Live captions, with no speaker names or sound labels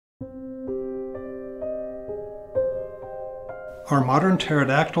Are modern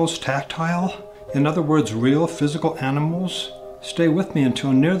pterodactyls tactile? In other words, real physical animals? Stay with me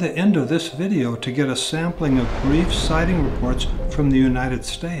until near the end of this video to get a sampling of brief sighting reports from the United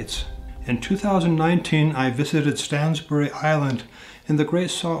States. In 2019, I visited Stansbury Island in the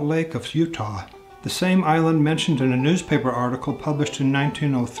Great Salt Lake of Utah, the same island mentioned in a newspaper article published in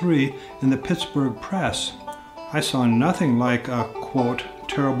 1903 in the Pittsburgh Press. I saw nothing like a, quote,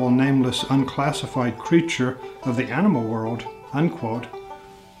 terrible nameless unclassified creature of the animal world, unquote.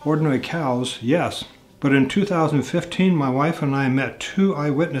 Ordinary cows, yes. But in 2015, my wife and I met two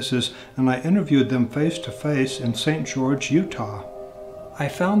eyewitnesses and I interviewed them face to face in St. George, Utah. I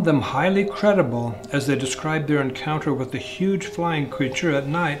found them highly credible as they described their encounter with the huge flying creature at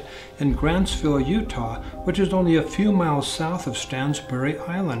night in Grantsville, Utah, which is only a few miles south of Stansbury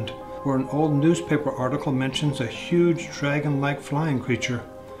Island, where an old newspaper article mentions a huge dragon-like flying creature.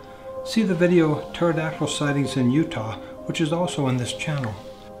 See the video Pterodactyl Sightings in Utah, which is also on this channel.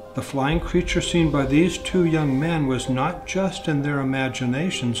 The flying creature seen by these two young men was not just in their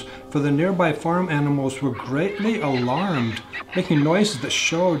imaginations, for the nearby farm animals were greatly alarmed, making noises that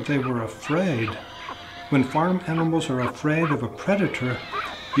showed they were afraid. When farm animals are afraid of a predator,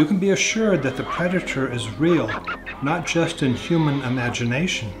 you can be assured that the predator is real, not just in human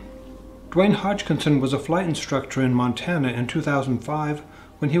imagination. Dwayne Hodgkinson was a flight instructor in Montana in 2005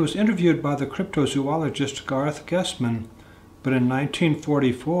 when he was interviewed by the cryptozoologist Garth Guessman. But in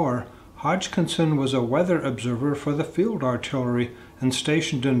 1944, Hodgkinson was a weather observer for the field artillery and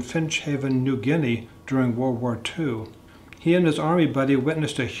stationed in Finch Haven, New Guinea during World War II. He and his army buddy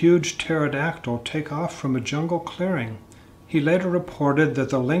witnessed a huge pterodactyl take off from a jungle clearing. He later reported that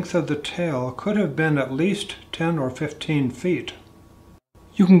the length of the tail could have been at least 10 or 15 feet.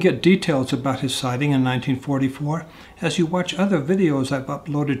 You can get details about his sighting in 1944 as you watch other videos I've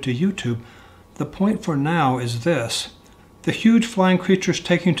uploaded to YouTube. The point for now is this. The huge flying creatures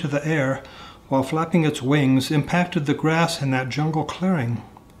taking to the air while flapping its wings impacted the grass in that jungle clearing.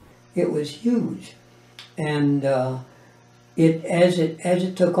 It was huge, and as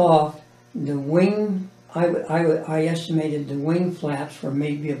it took off, the wing, I estimated the wing flaps were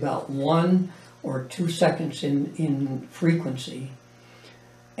maybe about 1 or 2 seconds in frequency,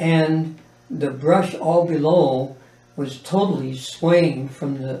 and the brush all below was totally swaying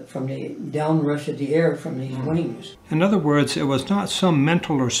from the downrush of the air from these wings. In other words, it was not some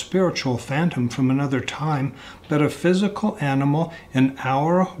mental or spiritual phantom from another time, but a physical animal in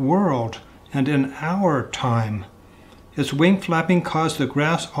our world and in our time. Its wing flapping caused the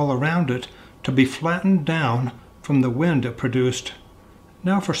grass all around it to be flattened down from the wind it produced.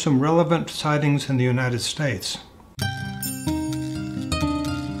 Now for some relevant sightings in the United States.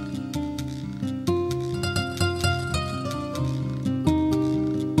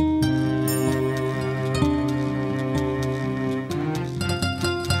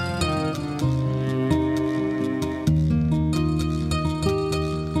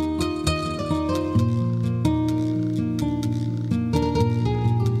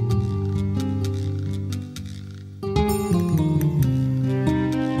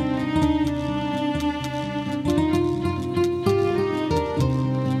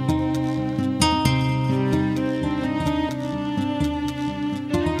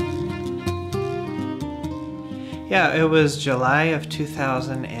 Yeah, it was July of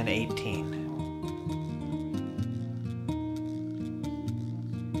 2018.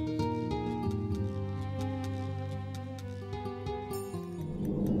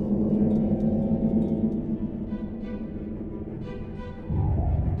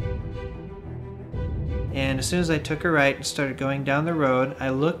 And as soon as I took a right and started going down the road, I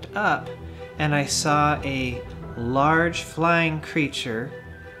looked up and I saw a large flying creature,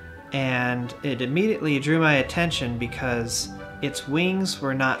 and it immediately drew my attention because its wings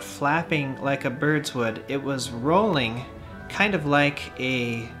were not flapping like a bird's would. It was rolling kind of like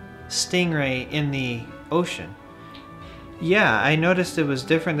a stingray in the ocean. Yeah, I noticed it was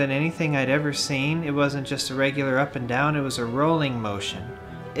different than anything I'd ever seen. It wasn't just a regular up and down, it was a rolling motion.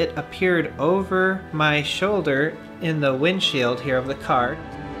 It appeared over my shoulder in the windshield here of the car.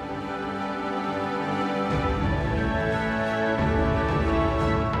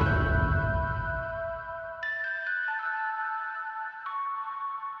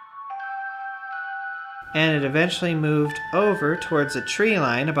 And it eventually moved over towards a tree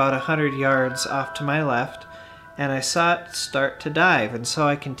line about 100 yards off to my left, and I saw it start to dive, and so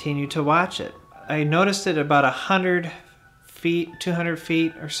I continued to watch it. I noticed it about 100 feet, 200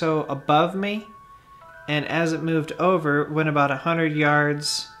 feet or so above me, and as it moved over, it went about 100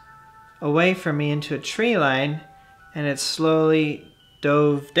 yards away from me into a tree line, and it slowly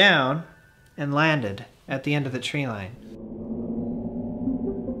dove down and landed at the end of the tree line.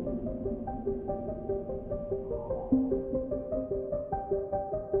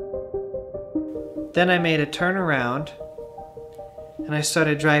 Then I made a turn around and I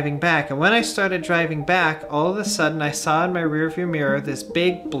started driving back. And when I started driving back, all of a sudden I saw in my rearview mirror this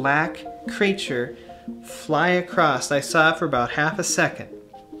big black creature fly across. I saw it for about half a second.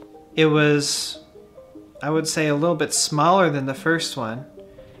 It was, I would say, a little bit smaller than the first one,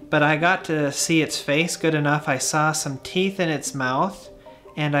 but I got to see its face good enough. I saw some teeth in its mouth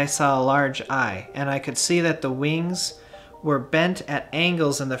and I saw a large eye, and I could see that the wings were bent at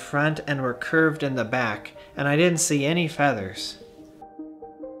angles in the front and were curved in the back, and I didn't see any feathers.